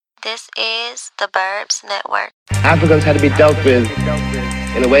This is the Burbs Network. Africans had to be dealt with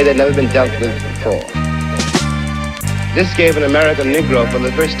in a way they'd never been dealt with before. This gave an American Negro for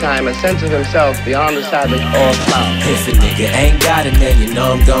the first time a sense of himself beyond the savage or clown. If a nigga ain't got it, man, you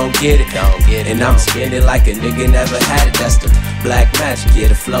know I'm gon' get it. And I'm spending like a nigga never had it. That's the black magic, yeah,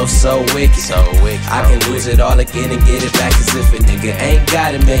 the flow so wicked. I can lose it all again and get it back. Cause if a nigga ain't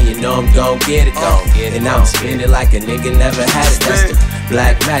got it, man, you know I'm gon' get it. And I'm spending like a nigga never had it. That's the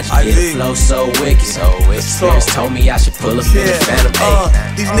black magic, yeah, the flow so wicked. Spirits told me I should pull up in the Phantom.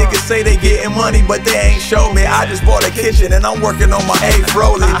 These niggas say they getting money, but they ain't show me. I just bought a kitchen and I'm working on my 8th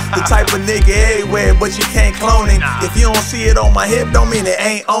rolling. The type of nigga everywhere, but you can't clone him. If you don't see it on my hip, don't mean it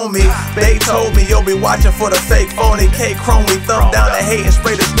ain't on me. They told me you'll be watching for the fake phony. K-Chrome, we thumb down the hate and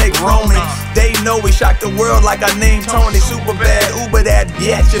spray the snake roaming. They know we shocked the world like I named Tony. Super bad, Uber that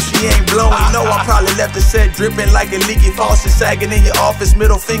bitch if she ain't blowing. Know I probably left the set dripping like a leaky faucet, sagging in your office,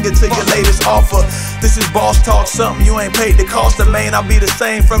 middle finger to your latest offer. This is boss talk, something you ain't paid the cost of, man. I'll be the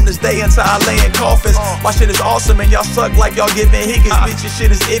same from this day until I lay in coffins. My shit is awesome and y'all suck like y'all giving higgins. Bitch, your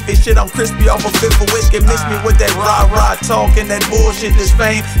shit is iffy, shit I'm crispy off a fifth of whiskey. Miss me with that rah-rah talk and that bullshit. This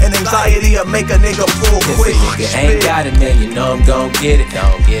fame and anxiety'll make a nigga pull quick. If a nigga ain't got it, man, you know I'm gon' get it.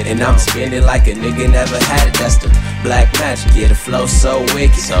 And I'm spending like a nigga never had it. That's the black magic, yeah, the flow so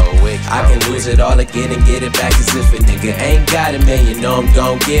wicked. I can lose it all again and get it back. Cause if a nigga ain't got it, man, you know I'm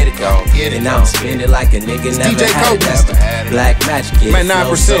gon' get it. And I'm spending like a nigga never had it. That's the black magic, yeah, the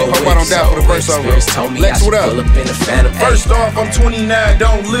flow so wicked. Hope I don't die for the verse over. Told me I should pull up in the Phantom. First off, I'm 29,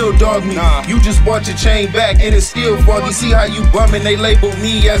 don't lil dog me. You just bought your chain back and it's still foggy. See how you bumming, they label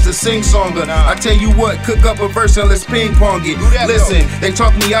me as a sing-songer. I tell you what, cook up a verse and let's ping-pong it. Listen, they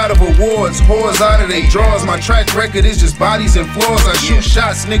talk me out of awards, whores out of they drawers. My track record is just bodies and floors. I shoot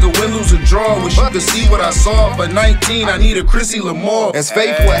shots, nigga, win, lose, or draw. Wish you could see what I saw. For 19, I need a Chrissy Lamar. As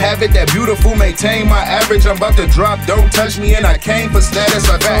faith would have it, that beautiful maintain my average. I'm about to drop, don't touch me, and I came for status.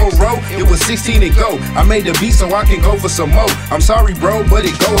 I told Ro, it was 16 to go. I made the beat so I can go for some more. I'm sorry, bro, but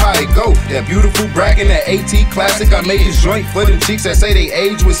it go how it go. That beautiful bragging, that AT classic. I made this joint for them chicks that say they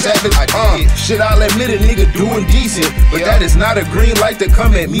age with savage. Shit, I'll admit a nigga doing decent, but that is not a green light to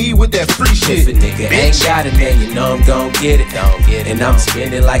come at me with that free shit. If a nigga ain't got it, man, you know I'm gon' get it. And I'm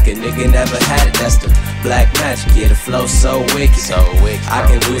spending like a nigga never had it. That's the black magic, yeah, the flow so wicked. I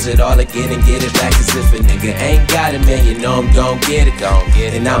can lose it all again and get it back. Cause if a nigga ain't got it, man, you know I'm gon' get it.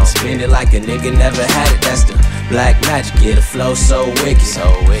 And I'm spending like a nigga never had it. That's the black magic, yeah, the flow so wicked.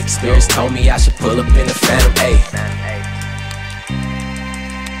 Spirits told me I should pull up in the Phantom.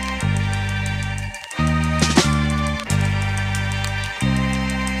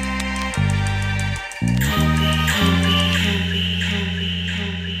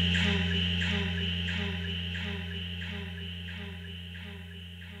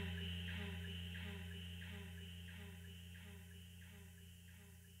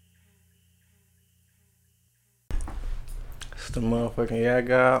 The motherfucking Yak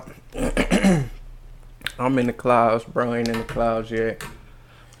God. I'm in the clouds, bro. Ain't in the clouds yet.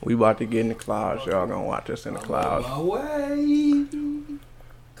 We about to get in the clouds. Y'all gonna watch us in the clouds. On my way.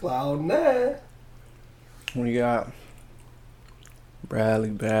 Cloud 9. We got Bradley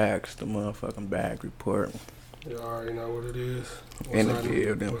Baggs, the motherfucking Bagg report. You already know what it is. In the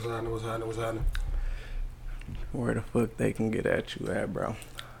building. What's happening? Where the fuck they can get at you at, bro?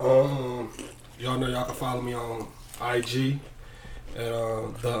 Y'all know y'all can follow me on IG at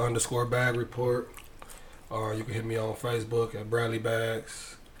the _Bagg report. You can hit me on Facebook at Bradley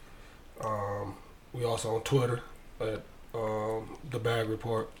Baggs. We also on Twitter at the Bagg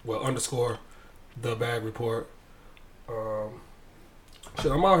report. Well, _the Bagg report.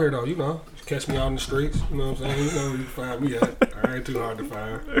 Shit, I'm out here though, you know. Catch me out in the streets, you know what I'm saying? You know where you find me at. I ain't too hard to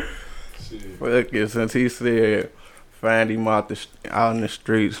find. Shit. Fuck it, since he said find him out in the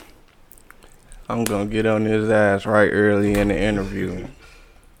streets, I'm gonna get on his ass right early in the interview.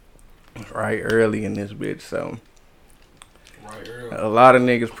 Right early in this bitch, so. Right early. A lot of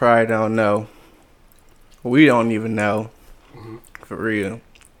niggas probably don't know. We don't even know. For real.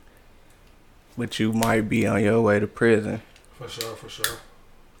 But you might be on your way to prison. For sure.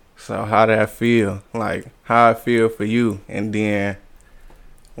 So how that feel? Like, how it feel for you? And then,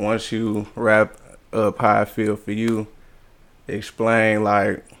 once you wrap up how it feel for you, explain,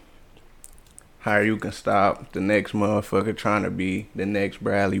 like, how you can stop the next motherfucker trying to be the next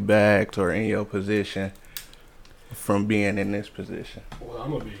Bradley Baggs or in your position from being in this position. Well, I'm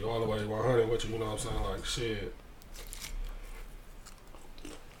going to be all the way 100 with you know what I'm saying? Like, shit.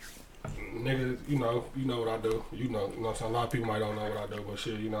 Nigga, you know what I do. You know what I'm saying? A lot of people might don't know what I do, but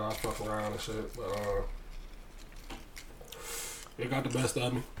shit, you know, I fuck around and shit. But, it got the best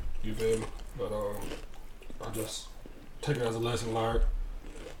of me. You feel me? But I just take it as a lesson learned.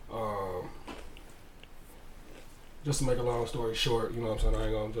 Just to make a long story short, you know what I'm saying? I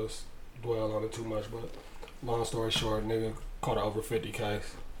ain't gonna just dwell on it too much, but long story short, nigga caught an over 50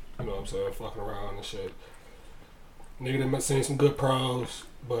 case. You know what I'm saying? Fucking around and shit. Nigga done seen some good pros,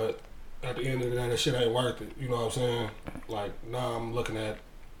 but at the end of the day, that shit ain't worth it. You know what I'm saying? Like, now I'm looking at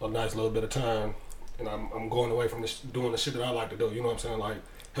a nice little bit of time, and I'm going away from doing the shit that I like to do. You know what I'm saying? Like,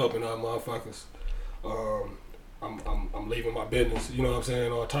 helping out motherfuckers. I'm leaving my business. You know what I'm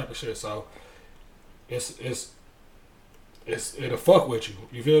saying? All type of shit. So, it'll fuck with you.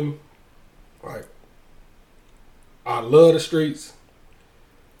 You feel me? Like, I love the streets,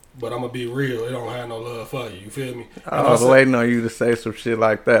 but I'm gonna be real. It don't have no love for you. You feel me? I was waiting on you to say some shit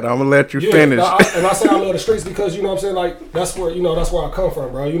like that. I'm gonna let you finish. And I say I love the streets because, you know what I'm saying, like, that's where I come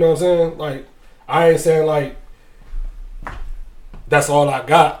from, bro. You know what I'm saying? Like, I ain't saying like that's all I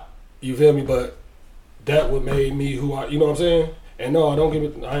got. You feel me? But that what made me who I. You know what I'm saying? And no, don't give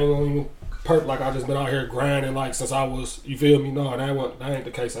it. I ain't gonna even perp like I just been out here grinding like since I was. You feel me? No, that ain't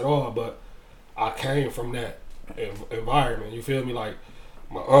the case at all. But I came from that environment. You feel me? Like,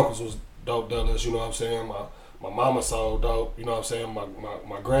 my uncles was dope dealers, you know what I'm saying? My mama sold dope, you know what I'm saying?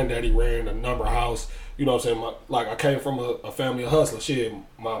 My granddaddy ran a number house, you know what I'm saying? I came from a family of hustlers. Shit,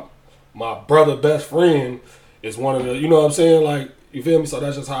 my brother best friend is one of the, you know what I'm saying? Like, you feel me? So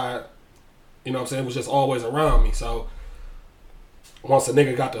that's just how you know what I'm saying? It was just always around me. So once a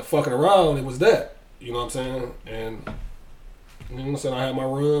nigga got to fucking around, it was that, you know what I'm saying? And you know what I'm saying? I had my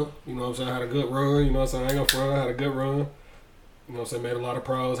run, you know what I'm saying? I had a good run, you know what I'm saying? I ain't gonna front, I had a good run. You know what I'm saying? Made a lot of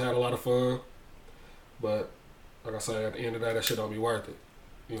pros, had a lot of fun. But, like I say, at the end of the day, that shit don't be worth it.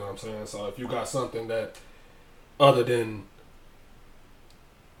 You know what I'm saying? So if you got something that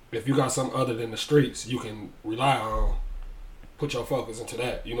if you got something other than the streets, you can rely on, put your focus into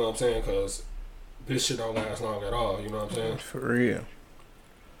that. You know what I'm saying? Because this shit don't last long at all. You know what I'm saying? For real.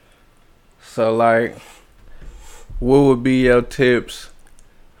 So, like, what would be your tips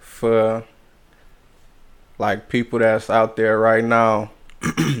for, like, people that's out there right now,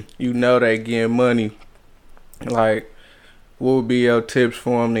 you know they getting money. Like, what would be your tips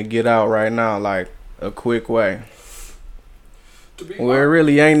for them to get out right now? Like, a quick way. Well, it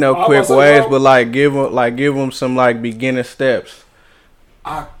really ain't no quick ways, but like give them some like beginning steps.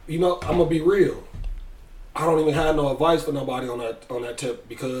 I'm gonna be real. I don't even have no advice for nobody on that tip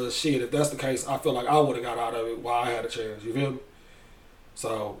because shit, if that's the case, I feel like I would have got out of it while I had a chance. You feel me?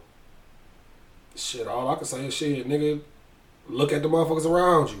 So, shit, all I can say is shit, nigga, look at the motherfuckers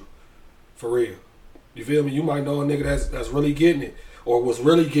around you, for real. You feel me? You might know a nigga that's really getting it or was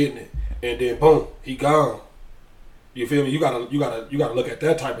really getting it, and then boom, he gone. You feel me? You gotta look at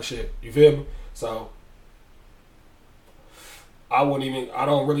that type of shit. You feel me? So I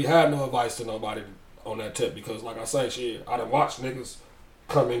don't really have no advice to nobody on that tip because, like I say, shit, I done watched niggas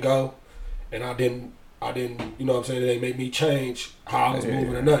come and go, and I didn't. You know what I'm saying? It didn't make me change how I was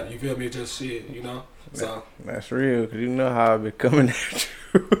moving or nothing. You feel me? Just shit. You know. So that's real because you know how I be coming at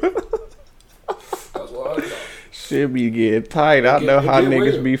you. That's what I know. Shit be getting tight. I know how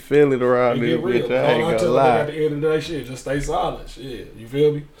niggas real. Be feeling around this bitch. I ain't gonna lie. At the end of the day, shit, just stay solid. Shit, you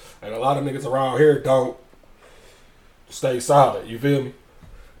feel me? And a lot of niggas around here don't stay solid. You feel me?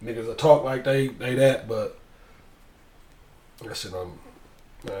 Niggas will talk like they that, but that shit man,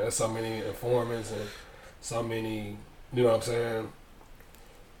 there's so many informants and so many, you know what I'm saying?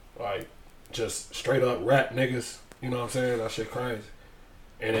 Like, just straight up rap niggas. You know what I'm saying? That shit crazy.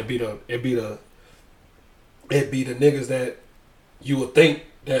 And it be the niggas that you would think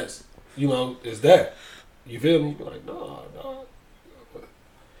that's, you know, is that. You feel me? You be like, nah. But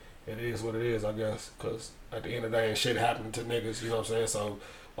it is what it is, I guess. Because at the end of the day, ain't shit happening to niggas, you know what I'm saying? So,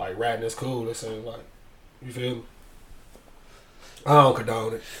 like, ratting is cool. This ain't like, you feel me? I don't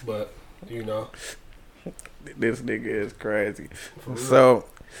condone it, but, you know. This nigga is crazy. So,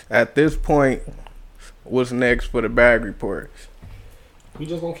 at this point, what's next for the Bagg report? We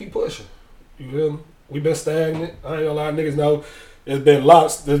just gonna keep pushing. You feel me? We been stagnant. I ain't gonna lie, niggas know it's been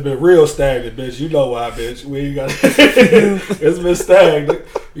lots. It's been real stagnant, bitch. You know why, bitch. We ain't got. It's been stagnant.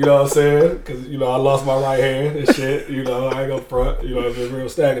 You know what I'm saying? Because you know I lost my right hand and shit. You know I ain't gonna front. You know it's been real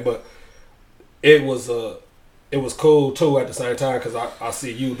stagnant, but it was cool too at the same time because I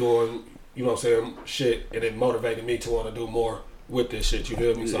see you doing, you know what I'm saying, shit, and it motivated me to want to do more with this shit. You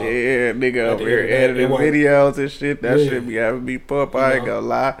feel me? So, yeah, nigga over here editing videos and shit. That shit be having me pump. I ain't gonna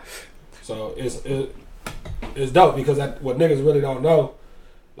lie. So it's dope because what niggas really don't know,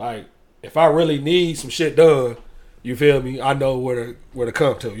 like if I really need some shit done, you feel me? I know where to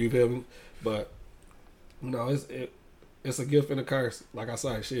come to. You feel me? But you know, it's a gift and a curse. Like I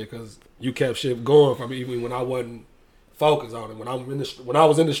say, shit, because you kept shit going for me even when I wasn't focused on it. When I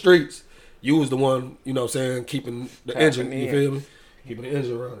was in the streets, you was the one, you know what I'm saying, keeping the engine, you feel me? Keeping the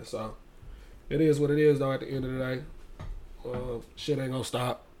engine running. So it is what it is though at the end of the day. Shit ain't gonna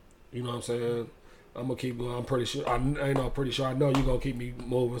stop. You know what I'm saying? I'm gonna keep going. I'm pretty sure I know you gonna keep me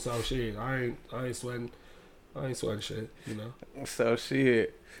moving, so shit. I ain't sweating shit, you know. So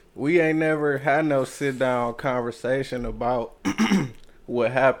shit. We ain't never had no sit down conversation about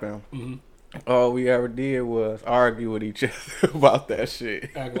what happened. Mm-hmm. All we ever did was argue with each other about that shit.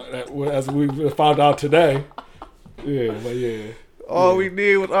 Act like that, as we found out today. Yeah, but yeah. All we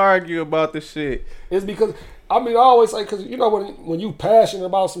did was argue about the shit. It's because I always say, because you know when you passionate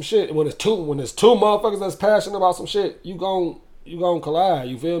about some shit, when it's two motherfuckers that's passionate about some shit, you gon' collide.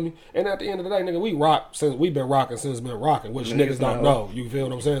 You feel me? And at the end of the day, nigga, we've been rocking since been rocking, which niggas don't know. You feel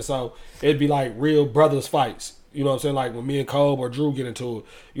what I'm saying? So it'd be like real brothers fights. You know what I'm saying? Like when me and Cole or Drew get into it,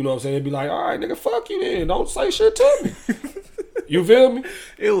 you know what I'm saying? It'd be like, all right, nigga, fuck you then. Don't say shit to me. You feel me?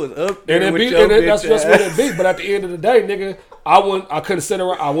 It was up there and that's just what it be. But at the end of the day, nigga, I wouldn't sit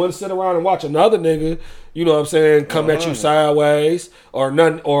around and watch another nigga, you know what I'm saying, come at you sideways or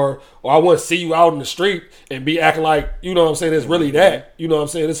nothing, or I wouldn't see you out in the street and be acting like, you know what I'm saying, it's really that. You know what I'm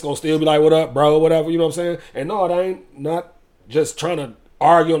saying? It's gonna still be like, what up, bro, whatever, you know what I'm saying? And no, it ain't not just trying to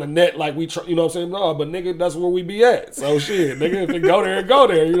argue on the net like you know what I'm saying? No, but nigga, that's where we be at. So shit, nigga, if it go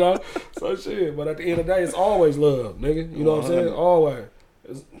there, you know? So shit, but at the end of the day, it's always love, nigga. You know what I'm saying? Always.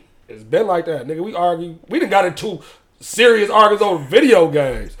 It's been like that, nigga. We argue. We done got into serious arguments over video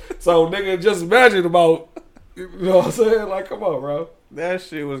games. So nigga, just imagine about, you know what I'm saying? Like, come on, bro. That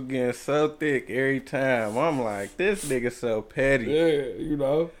shit was getting so thick every time. I'm like, this nigga so petty. Yeah, you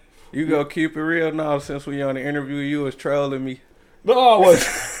know. You go keep it real now since we on the interview, you was trolling me. No, I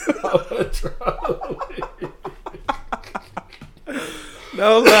wasn't trolling.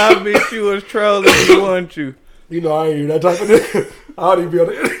 No lie, bitch, you was trolling me, wasn't you? You know, I ain't even that type of nigga. I don't even be on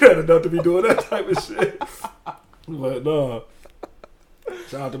the internet enough to be doing that type of shit. But no.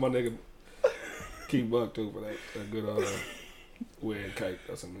 Shout out to my nigga Keith Buck too for that good wedding cake.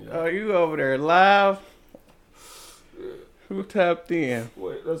 That's in the Oh, you over there live? Yeah. Who tapped in?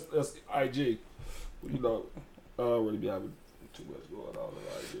 Wait, that's IG. You know, I don't really be having too much going on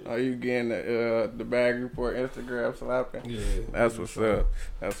IG. Are you getting the Bagg Report Instagram slapping? Yeah. That's what's up.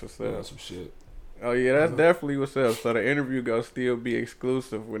 That's what's up. That's some shit. Oh yeah, that's definitely what's up. So the interview gonna still be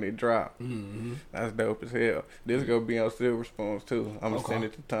exclusive when it drop. Mm-hmm. That's dope as hell. This gonna be on Silver Spoons too. I'm gonna send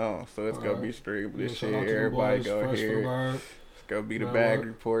it to Tom, so it's gonna be streamed. This shit, everybody go hear. It's gonna be the Bagg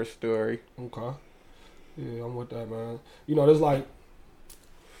Report story. Okay. Yeah, I'm with that, man. You know, it's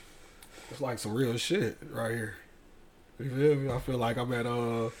like some real shit right here. You feel me? I feel like I'm at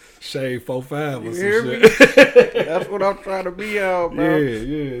Shade 4-5 or some shit. That's what I'm trying to be on, bro.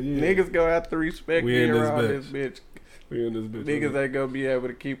 Yeah. Niggas gonna have to respect me around this bitch. We in this bitch. Niggas ain't gonna be able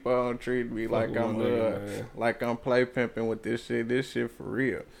to keep on treating me like I'm play pimping with this shit. This shit for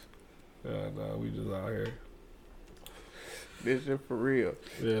real. Yeah, nah, we just out here. This shit for real.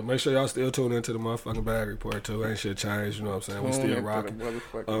 Yeah, make sure y'all still tune into the motherfucking Bagg Report too. Ain't shit changed, you know what I'm saying? We still rocking.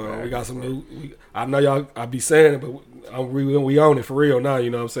 We got some new. I know y'all. I be saying it, but we own it for real now.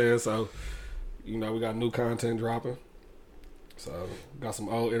 You know what I'm saying? So, you know, we got new content dropping. So, got some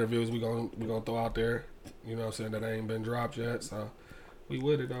old interviews we gonna throw out there. You know what I'm saying? That ain't been dropped yet. So, we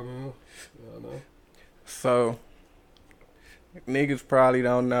with it, though, man. You know. So, niggas probably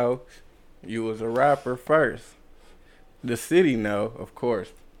don't know you was a rapper first. The city know, of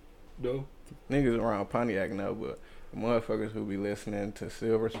course. No. Niggas around Pontiac know, but the motherfuckers who be listening to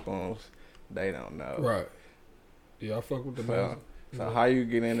Silver Spoons, they don't know. Right. Yeah, I fuck with the music. So how you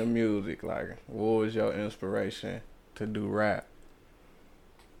get into music? Like, what was your inspiration to do rap?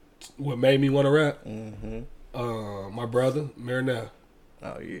 What made me want to rap? Mm-hmm. My brother, Marinette.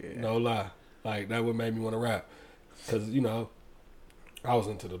 Oh, yeah. No lie. Like, that what made me want to rap. Because, you know, I was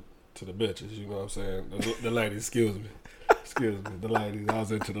into the bitches, you know what I'm saying? The ladies, excuse me, the ladies. I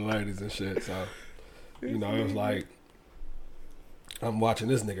was into the ladies and shit. So, you know, it was like I'm watching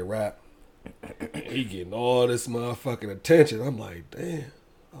this nigga rap. He getting all this motherfucking attention. I'm like, damn,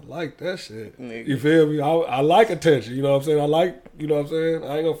 I like that shit. Nigga. You feel me? I like attention. You know what I'm saying? You know what I'm saying?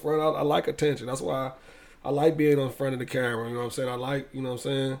 I ain't gonna front out. I like attention. That's why I like being on front of the camera. You know what I'm saying? I like, you know what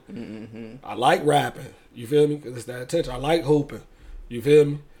I'm saying? Mm-hmm. I like rapping. You feel me? Because it's that attention. I like hooping. You feel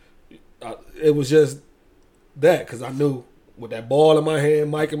me? It was just that because I knew with that ball in my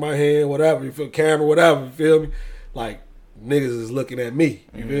hand, mic in my hand, whatever, you feel camera, whatever, you feel me? Like niggas is looking at me,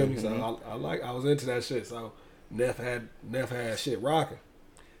 you feel me? So I was into that shit. So Neff had shit rocking.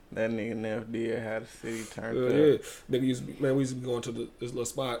 That nigga Neff did have the city turned Yeah, up. yeah. Nigga used to be, man, we used to be going to this little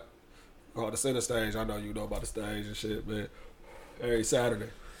spot called the Center Stage. I know you know about the stage and shit, man. Every Saturday,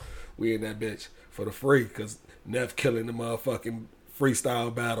 we in that bitch for the free, because Neff killing the motherfucking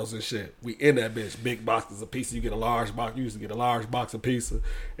freestyle battles and shit. We in that bitch. Big boxes of pizza. You get a large box. You used to get a large box of pizza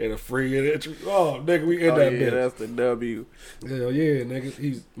and a free entry. Oh, nigga, we in that bitch. That's the W. Hell yeah, nigga.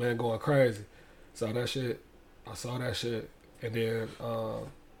 He's, man, going crazy. So that shit, I saw that shit. And then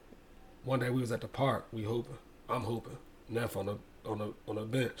one day we was at the park. We hooping. I'm hooping. Neff on the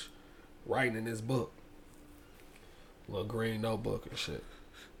bench, writing in his book. Little green notebook and shit.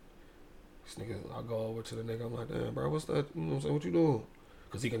 This nigga, I go over to the nigga. I'm like, damn, bro, what's that? You know what I'm saying? What you doing?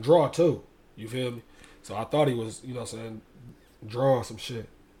 Because he can draw too. You feel me? So I thought he was, you know what I'm saying, drawing some shit.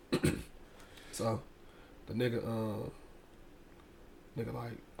 So the nigga,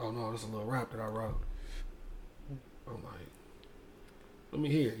 like, oh no, this is a little rap that I wrote. I'm like, let me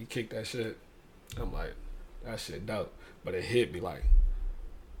hear. He kicked that shit. I'm like, that shit dope. But it hit me like,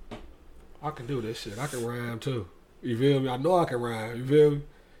 I can do this shit. I can rhyme too. You feel me? I know I can rhyme. You feel me?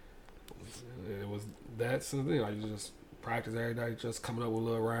 It was that sort of thing. Like, you just practice every day, just coming up with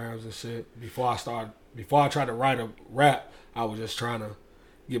little rhymes and shit. Before I tried to write a rap, I was just trying to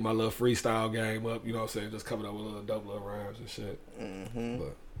get my little freestyle game up. You know what I'm saying? Just coming up with little dope little rhymes and shit. Mm-hmm.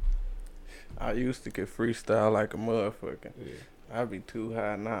 But I used to get freestyle like a motherfucker. yeah. I'd be too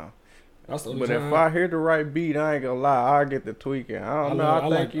high now. That's the only But time. if I hear the right beat, I ain't gonna lie, I get the tweaking. I don't know. I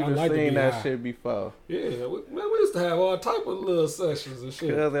think you done seen that shit before. Yeah, we used to have all type of little sessions and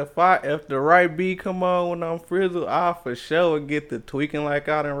shit. Cause if the right beat come on when I'm frizzled, I for sure would get the tweaking like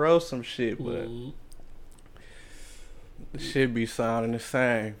I done wrote some shit. But the shit be sounding the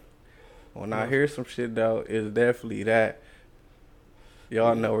same. When I hear some shit though, it's definitely that.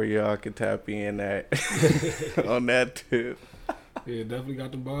 Y'all know where y'all can tap in at on that tip. Yeah, definitely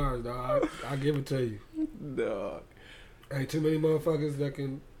got them bars, dog. I give it to you. Dog. Ain't too many motherfuckers that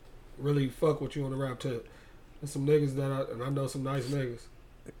can really fuck with you on the rap tip. There's some niggas and I know some nice niggas.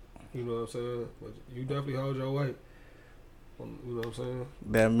 You know what I'm saying? But you definitely hold your weight. You know what I'm saying?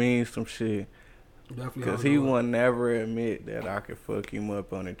 That means some shit. Definitely. Cause he would never admit that I could fuck him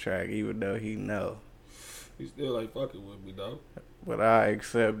up on the track, even though he know. He still ain't fucking with me, dog. But I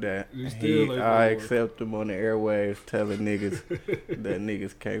accept that. I accept him on the airwaves telling niggas that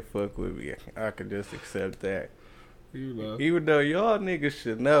niggas can't fuck with me. I could just accept that. You know. Even though y'all niggas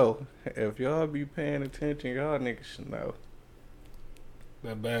should know. If y'all be paying attention, y'all niggas should know.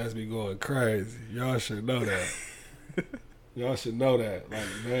 That Bagg be going crazy. Y'all should know that. Y'all should know that. Like,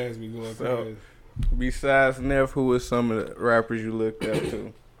 Bagg be going crazy. Besides Neff, who was some of the rappers you looked up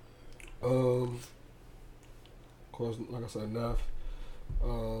to? Of course, like I said, Neff.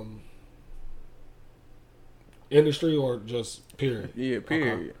 Industry or just period? Yeah,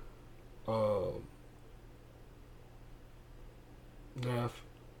 period. Neff.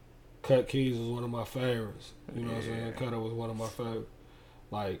 Cut Keys was one of my favorites. You know what I'm saying? Cutter was one of my favorites.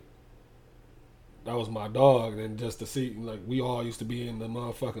 Like, that was my dog. And just to see, like, we all used to be in the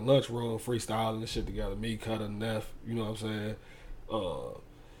motherfucking lunchroom freestyling and shit together. Me, Cutter, Neff. You know what I'm saying?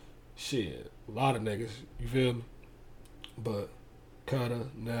 Shit. A lot of niggas. You feel me? But Cutter,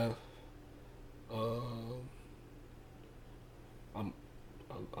 Neff,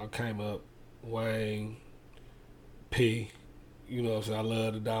 I came up, Wayne, P, you know what I'm saying? I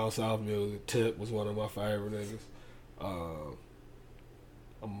love the down south music. Tip was one of my favorite niggas. I'm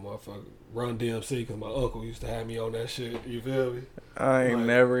a motherfucker. Run DMC because my uncle used to have me on that shit. You feel me? I ain't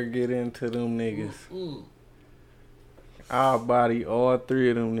never get into them niggas. I'll body all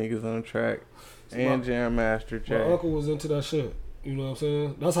three of them niggas on track. And Jam Master Jay. My uncle was into that shit. You know what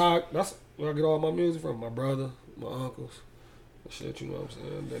I'm saying? That's where I get all my music from. My brother, my uncles, the shit. You know what I'm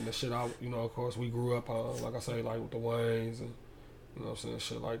saying? Then the shit of course we grew up on. Like I say, like with the Waynes and you know what I'm saying,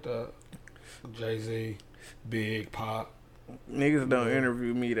 shit like that. Jay-Z, Big, Pop. Niggas don't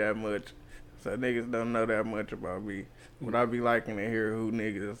interview me that much, so niggas don't know that much about me. But I be liking to hear who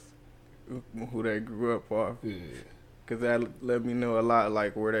they grew up off. Yeah. Cause that let me know a lot,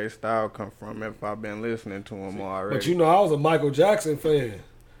 like where their style come from if I've been listening to them already. But you know, I was a Michael Jackson fan.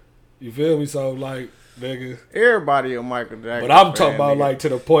 You feel me? So like, nigga, everybody a Michael Jackson. But I'm fan, talking about nigga. like to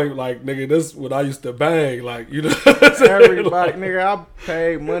the point, like nigga, this is what I used to bang, like you know. Everybody, like, nigga, I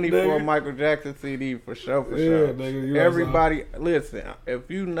paid money for a Michael Jackson CD for sure. Nigga, you know everybody, listen,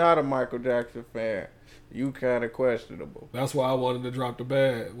 if you not a Michael Jackson fan, you kind of questionable. That's why I wanted to drop the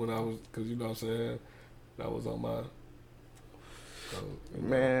bag when I was, cause you know what I'm saying, that was on my.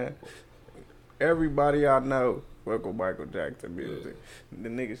 Man, everybody I know fuck with Michael Jackson music. The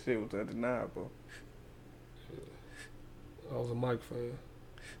nigga shit was undeniable. I was a Mike fan.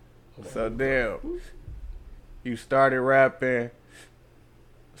 So damn, you started rapping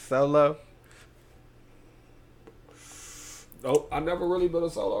solo? Nope, I never really been a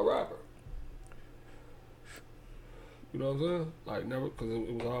solo rapper. You know what I'm saying? Like never, cause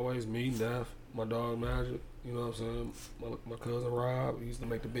it was always me, Neff, my dog Magic. You know what I'm saying? My cousin Rob. He used to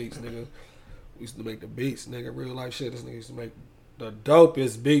make the beats, nigga. We used to make the beats, nigga. Real life shit. This nigga used to make the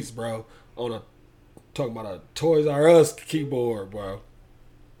dopest beats, bro. Talking about a Toys R Us keyboard, bro.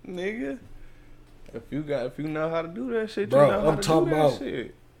 Nigga, if you know how to do that shit, bro, you know how to do that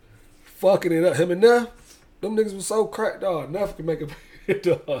shit. Fucking it up. Him and Neff, them niggas was so cracked, dog. Neff can make a beat,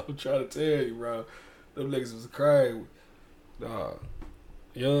 dog. I'm trying to tell you, bro. Them niggas was crazy.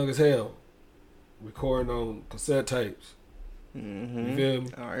 Young as hell. Recording on cassette tapes. Mm-hmm. You feel me?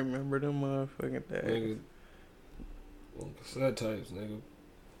 I remember them motherfucking days. Nigga, on cassette tapes, nigga.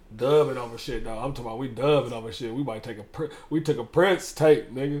 Dubbing over shit, dog. I'm talking about we dubbing over shit. We might take we took a Prince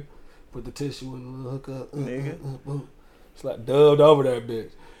tape, nigga. Put the tissue in the little hookup. Nigga. It's like dubbed over that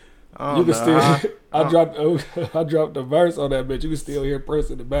bitch. You can still. I dropped the verse on that bitch. You can still hear Prince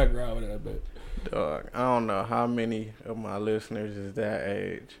in the background of that bitch. Dog, I don't know how many of my listeners is that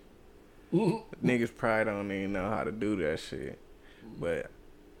age. Niggas probably don't even know how to do that shit. But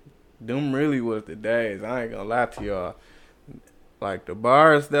them really was the days. I ain't gonna lie to y'all. Like the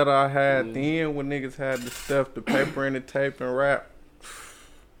bars that I had then when niggas had the stuff, the paper and the tape and rap.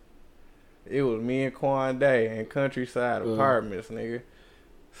 It was me and Quan Day in Countryside Apartments, nigga.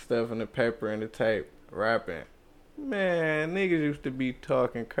 Stuff in the paper and the tape, rapping. Man, niggas used to be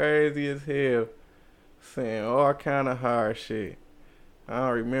talking crazy as hell, saying all kind of hard shit. I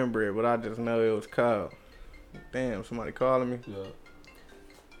don't remember it, but I just know it was cold. Damn, somebody calling me? Yeah.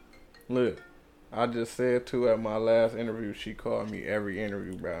 Look, I just said too at my last interview, she called me every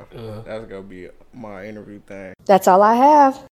interview, bro. That's gonna be my interview thing. That's all I have.